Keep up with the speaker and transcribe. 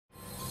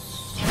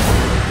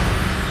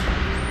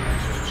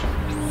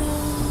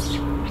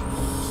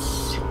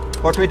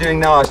What we're doing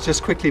now is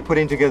just quickly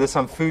putting together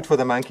some food for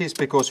the monkeys,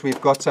 because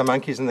we've got some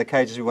monkeys in the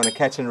cages we want to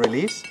catch and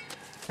release.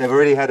 They've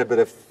already had a bit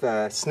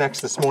of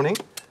snacks this morning,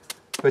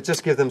 but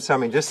just give them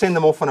something. Just send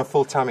them off on a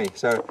full tummy.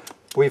 So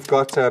we've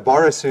got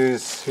Boris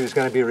who's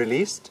going to be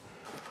released.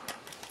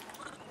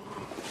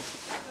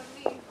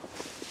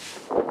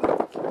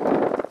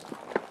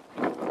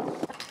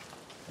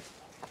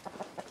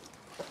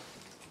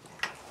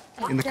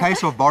 In the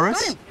case of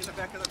Boris,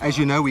 as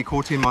you know, we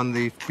caught him on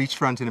the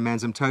beachfront in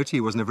Amanzimtoti.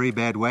 He was in a very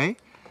bad way.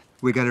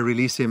 We're going to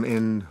release him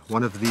in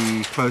one of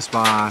the close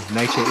by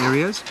nature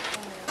areas.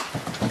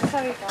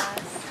 Sorry guys.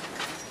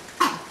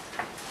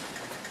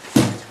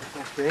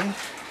 Okay.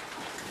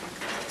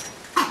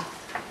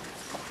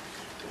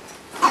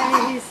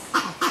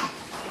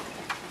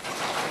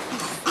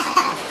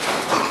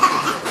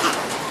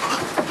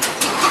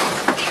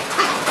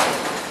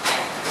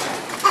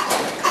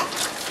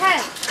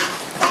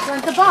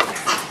 Want the box?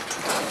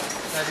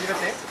 No, leave it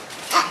there.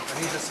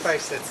 I need the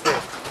space that's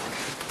there.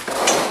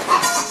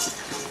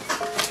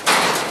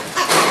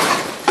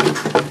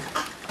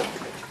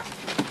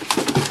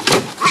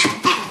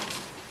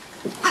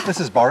 This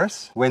is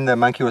Boris. When the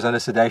monkey was under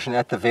sedation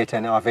at the vet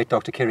and our vet,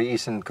 Dr. Kerry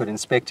Eason, could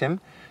inspect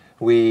him,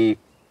 we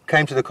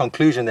came to the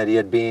conclusion that he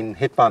had been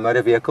hit by a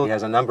motor vehicle. He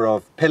has a number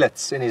of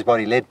pellets in his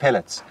body, lead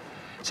pellets.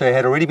 So he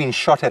had already been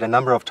shot at a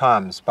number of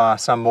times by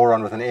some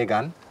moron with an air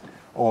gun,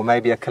 or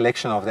maybe a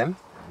collection of them.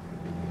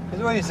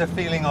 There's always a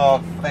feeling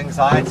of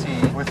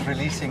anxiety with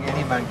releasing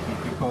any monkey,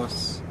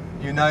 because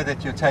you know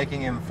that you're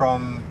taking him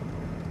from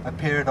a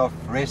period of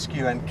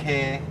rescue and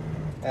care,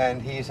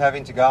 and he's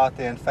having to go out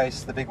there and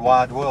face the big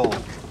wide world.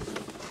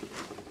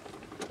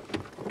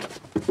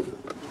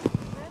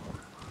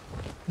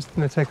 Just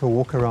going to take a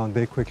walk around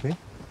there quickly.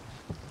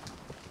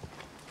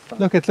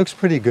 Look, it looks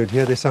pretty good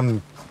here. There's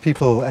some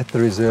people at the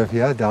reserve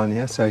here, down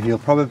here, so he'll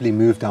probably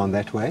move down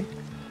that way.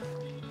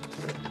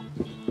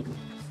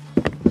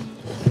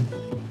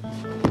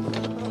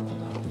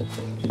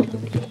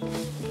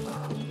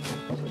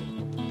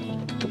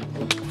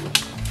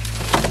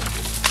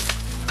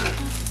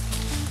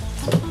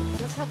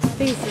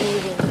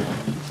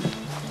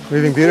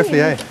 Moving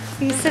beautifully, eh?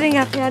 He's sitting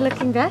up here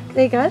looking back.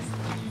 There he goes.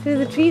 Through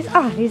the trees.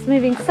 Oh, he's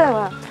moving so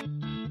well.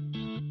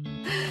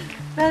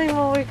 Nothing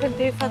more we can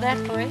do for that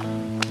boy.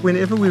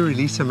 Whenever we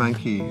release a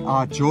monkey,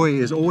 our joy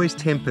is always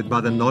tempered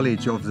by the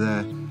knowledge of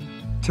the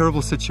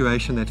terrible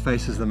situation that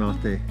faces them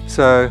out there.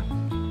 So,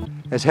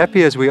 as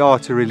happy as we are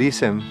to release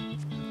him,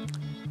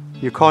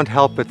 you can't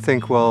help but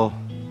think, well,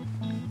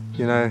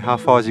 you know, how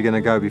far is he going to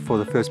go before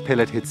the first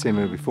pellet hits him,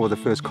 or before the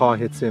first car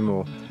hits him,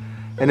 or...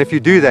 And if you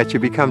do that, you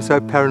become so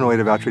paranoid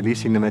about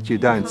releasing them that you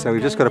don't. So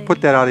we've just got to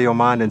put that out of your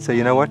mind and say,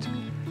 you know what?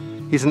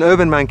 He's an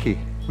urban monkey.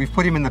 We've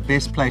put him in the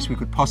best place we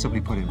could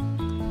possibly put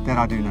him. That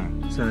I do know.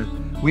 So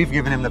we've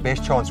given him the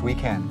best chance we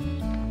can.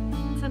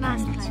 It's a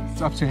nice place.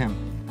 It's up to him.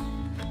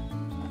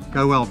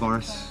 Go well,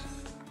 Boris.